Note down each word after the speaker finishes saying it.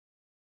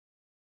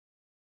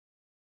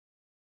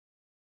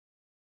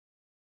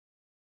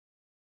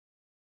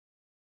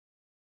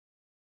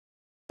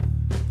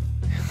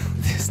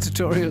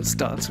tutorial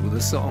starts with a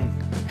song,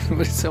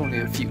 but it's only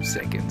a few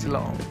seconds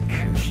long.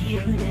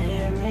 Computer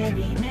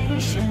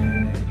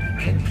animation.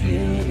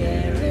 Computer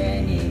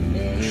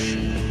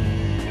animation.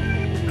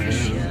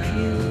 Computer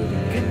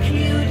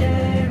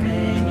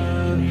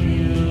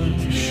animation.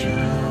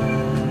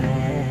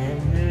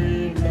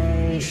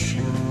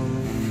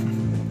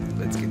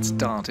 Let's get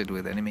started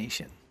with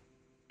animation.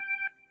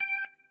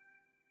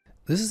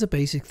 This is a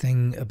basic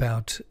thing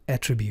about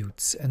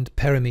attributes and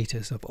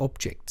parameters of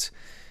objects.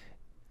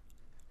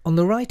 On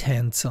the right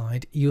hand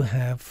side you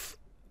have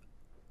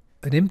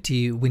an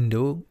empty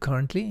window,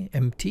 currently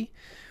empty.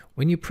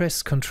 When you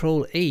press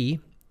CTRL-A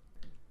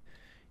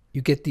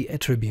you get the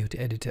attribute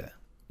editor.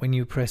 When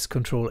you press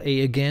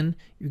CTRL-A again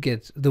you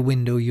get the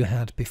window you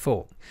had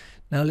before.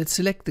 Now let's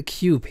select the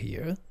cube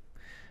here,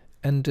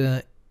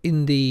 and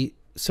in the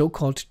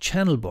so-called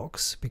channel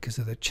box, because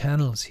of the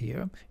channels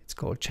here, it's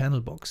called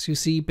channel box, you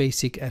see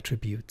basic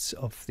attributes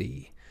of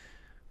the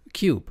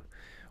cube.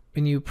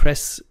 When you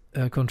press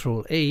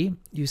CTRL-A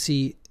you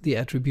see the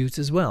attributes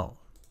as well,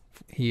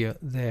 here,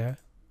 there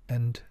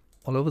and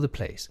all over the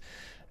place.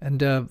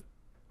 And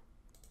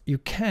you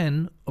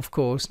can of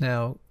course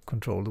now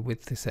control the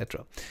width,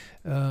 etc.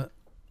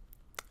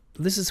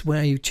 This is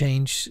where you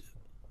change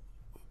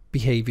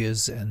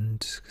behaviors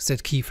and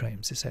set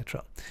keyframes,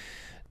 etc.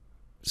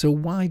 So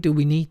why do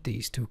we need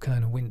these two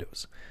kind of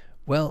windows?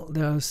 Well,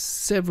 there are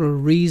several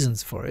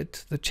reasons for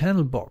it. The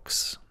channel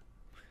box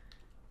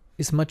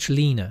is much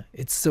leaner.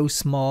 It's so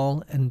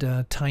small and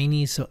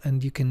tiny,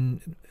 and you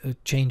can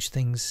change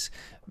things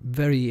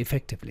very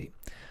effectively.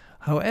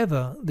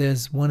 However,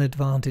 there's one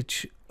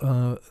advantage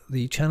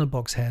the channel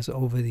box has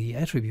over the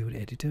attribute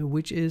editor,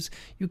 which is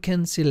you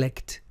can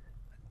select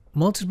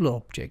multiple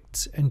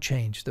objects and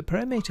change the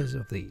parameters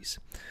of these.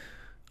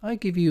 I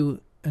give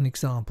you an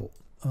example.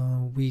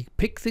 We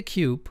pick the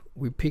cube,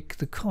 we pick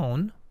the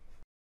cone.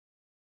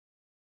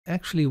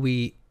 Actually,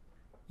 we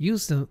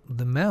use the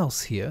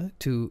mouse here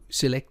to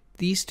select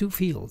these two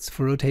fields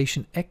for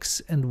rotation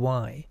X and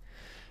Y.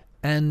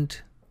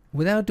 And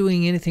without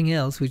doing anything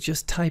else, we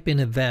just type in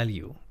a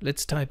value.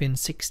 Let's type in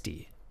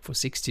 60 for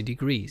 60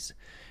 degrees.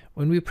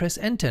 When we press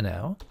enter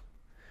now,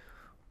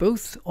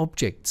 both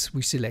objects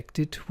we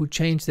selected will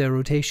change their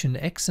rotation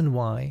X and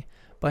Y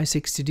by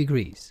 60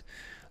 degrees.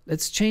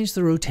 Let's change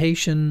the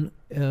rotation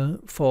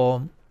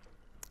for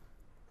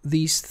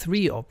these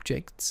three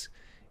objects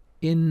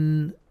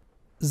in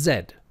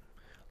Z.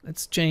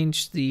 Let's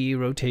change the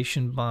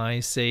rotation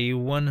by, say,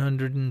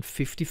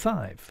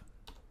 155.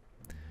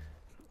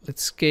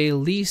 Let's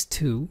scale these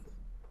two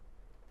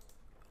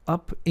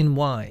up in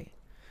Y.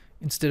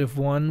 Instead of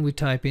 1, we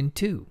type in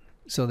 2.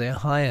 So they're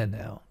higher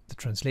now. The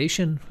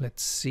translation,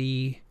 let's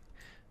see.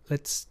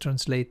 Let's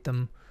translate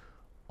them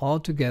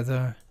all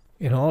together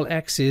in all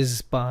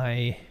axes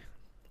by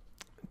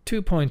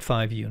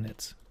 2.5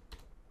 units.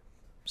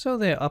 So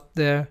they're up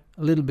there,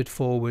 a little bit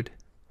forward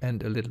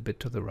and a little bit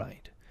to the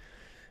right.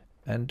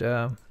 And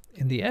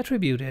in the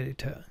attribute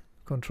editor,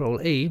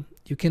 CTRL-A,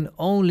 you can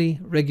only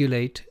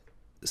regulate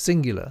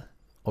singular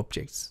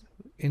objects.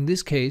 In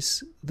this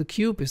case, the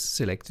cube is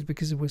selected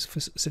because it was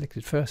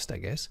selected first, I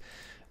guess.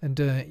 And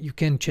you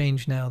can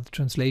change now the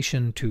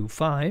translation to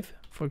 5,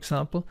 for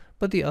example,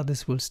 but the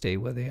others will stay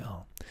where they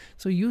are.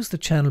 So use the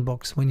channel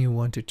box when you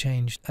want to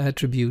change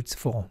attributes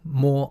for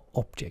more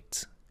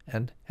objects.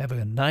 And have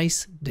a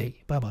nice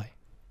day. Bye-bye.